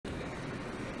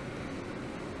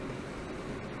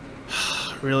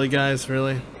Really, guys?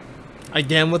 Really?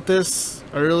 Again with this?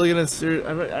 Are we really gonna?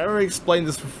 I already explained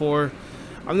this before.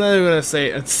 I'm not even gonna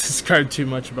say describe too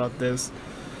much about this.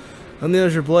 On the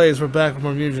Azure Blaze, we're back with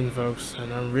more Mugen, folks,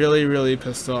 and I'm really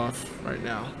pissed off right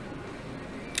now.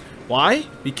 Why?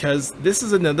 Because this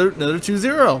is another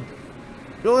 2-0.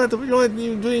 You don't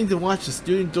need to watch this.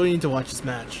 You don't need to watch this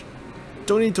match.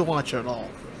 Don't need to watch it at all.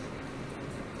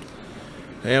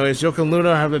 Anyways, Yoko and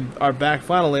Luna are back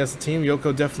finally as a team.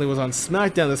 Yoko definitely was on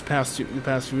SmackDown the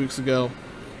past few weeks ago,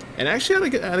 and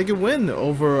actually had a good win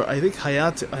over, I think,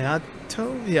 Hayato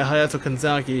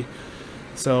Kanzaki.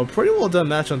 So pretty well done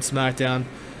match on SmackDown.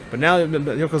 But now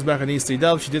Yoko's back on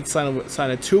ECW. She did sign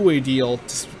a two-way deal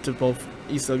to both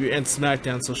ECW and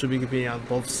SmackDown, so she'll be competing on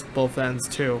both ends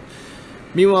too.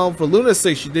 Meanwhile, for Luna's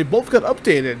sake, they both got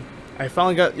updated. I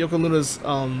finally got Yoko and Luna's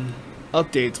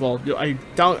updates. Well, I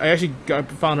actually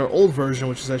found her old version,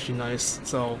 which is actually nice.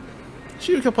 So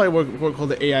she could probably work with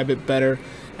the AI a bit better.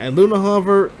 And Luna,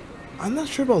 however, I'm not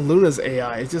sure about Luna's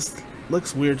AI. It just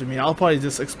looks weird to me. I'll probably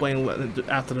just explain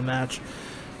after the match.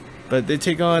 But they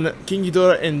take on King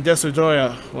Ghidorah and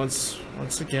Destoroyah once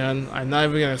again. I'm not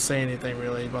even gonna say anything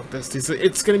really about this.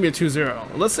 It's gonna be a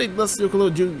 2-0. Let's Yoko and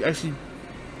Luna do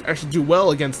actually do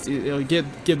well against,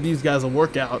 give these guys a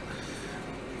workout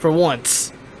for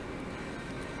once.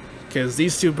 Because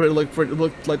these two look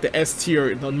like the S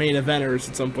tier, the main eventers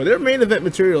at some point. They're main event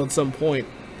material at some point.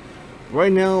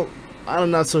 Right now, I'm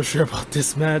not so sure about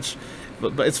this match,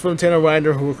 but it's from Tanner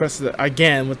Wagner, who requested it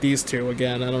again with these two.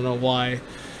 Again, I don't know why.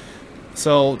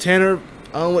 So Tanner,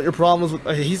 I don't know what your problem is with.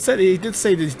 He did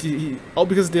say that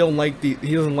because they don't like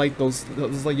he doesn't like those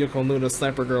like Yoko and Luna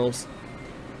sniper girls.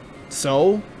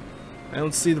 So I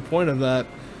don't see the point of that.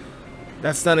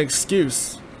 That's not an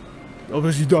excuse. Oh,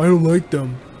 because I don't like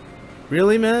them.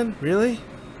 Really, man? Really?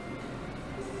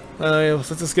 Let's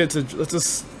just get to.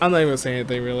 I'm not even gonna say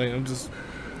anything really. I'm just.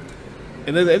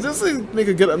 And then it does make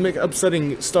an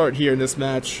upsetting start here in this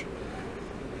match.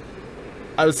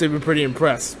 I would say we're pretty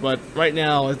impressed, but right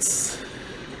now it's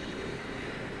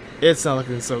not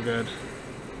looking so good.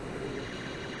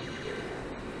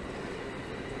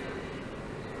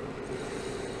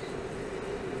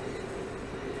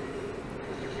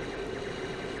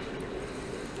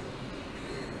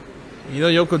 You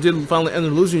know, Yoko did finally end the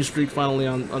losing streak finally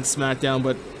on SmackDown,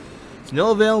 but to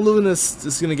no avail. Luna's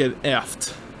is gonna get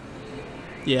effed.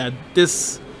 Yeah,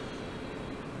 this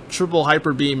triple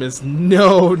hyper beam is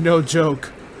no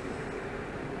joke.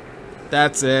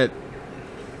 That's it.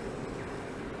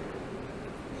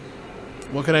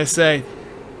 What can I say?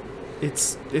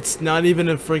 It's not even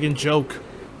a friggin' joke.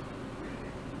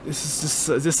 This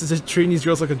is just treating these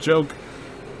girls like a joke.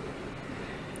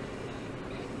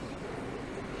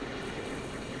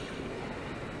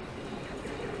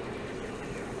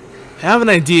 Have an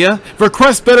idea?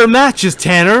 Request better matches,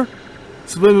 Tanner.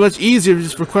 It's going to be much easier to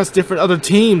just request different other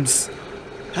teams.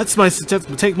 That's my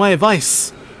suggestion. Take my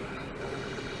advice.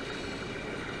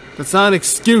 That's not an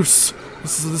excuse.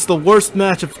 This is the worst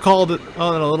match I've called it in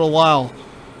a little while.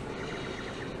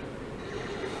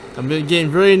 I'm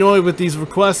getting very annoyed with these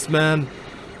requests, man.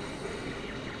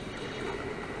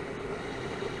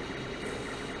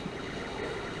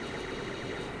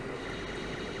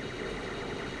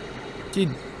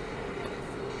 Dude.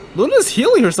 Luna's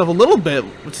healing herself a little bit,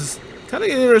 which is kind of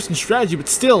an interesting strategy, but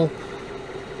still,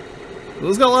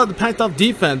 Luna's got a lot of packed off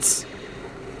defense.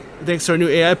 Thanks to our new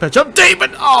AI patch update,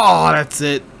 but oh, that's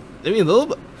it. I mean, a little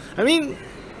bit. I mean,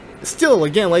 still,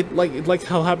 again, like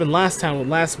how happened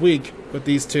last week with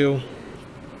these two.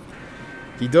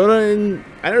 Ghidorah, and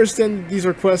I understand these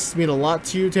requests mean a lot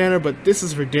to you, Tanner, but this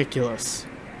is ridiculous.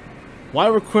 Why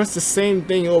request the same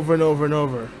thing over and over and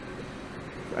over?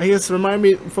 I guess remind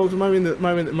me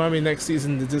next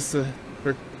season to just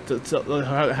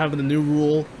having the new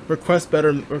rule, request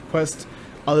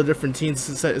other different teams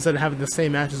instead of having the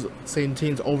same matches, same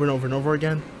teams over and over and over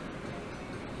again,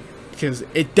 because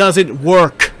it doesn't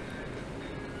work.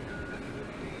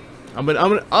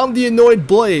 I'm the annoyed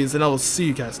Blaze, and I will see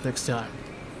you guys next time.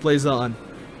 Blaze on.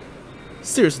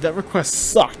 Seriously, that request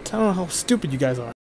sucked. I don't know how stupid you guys are.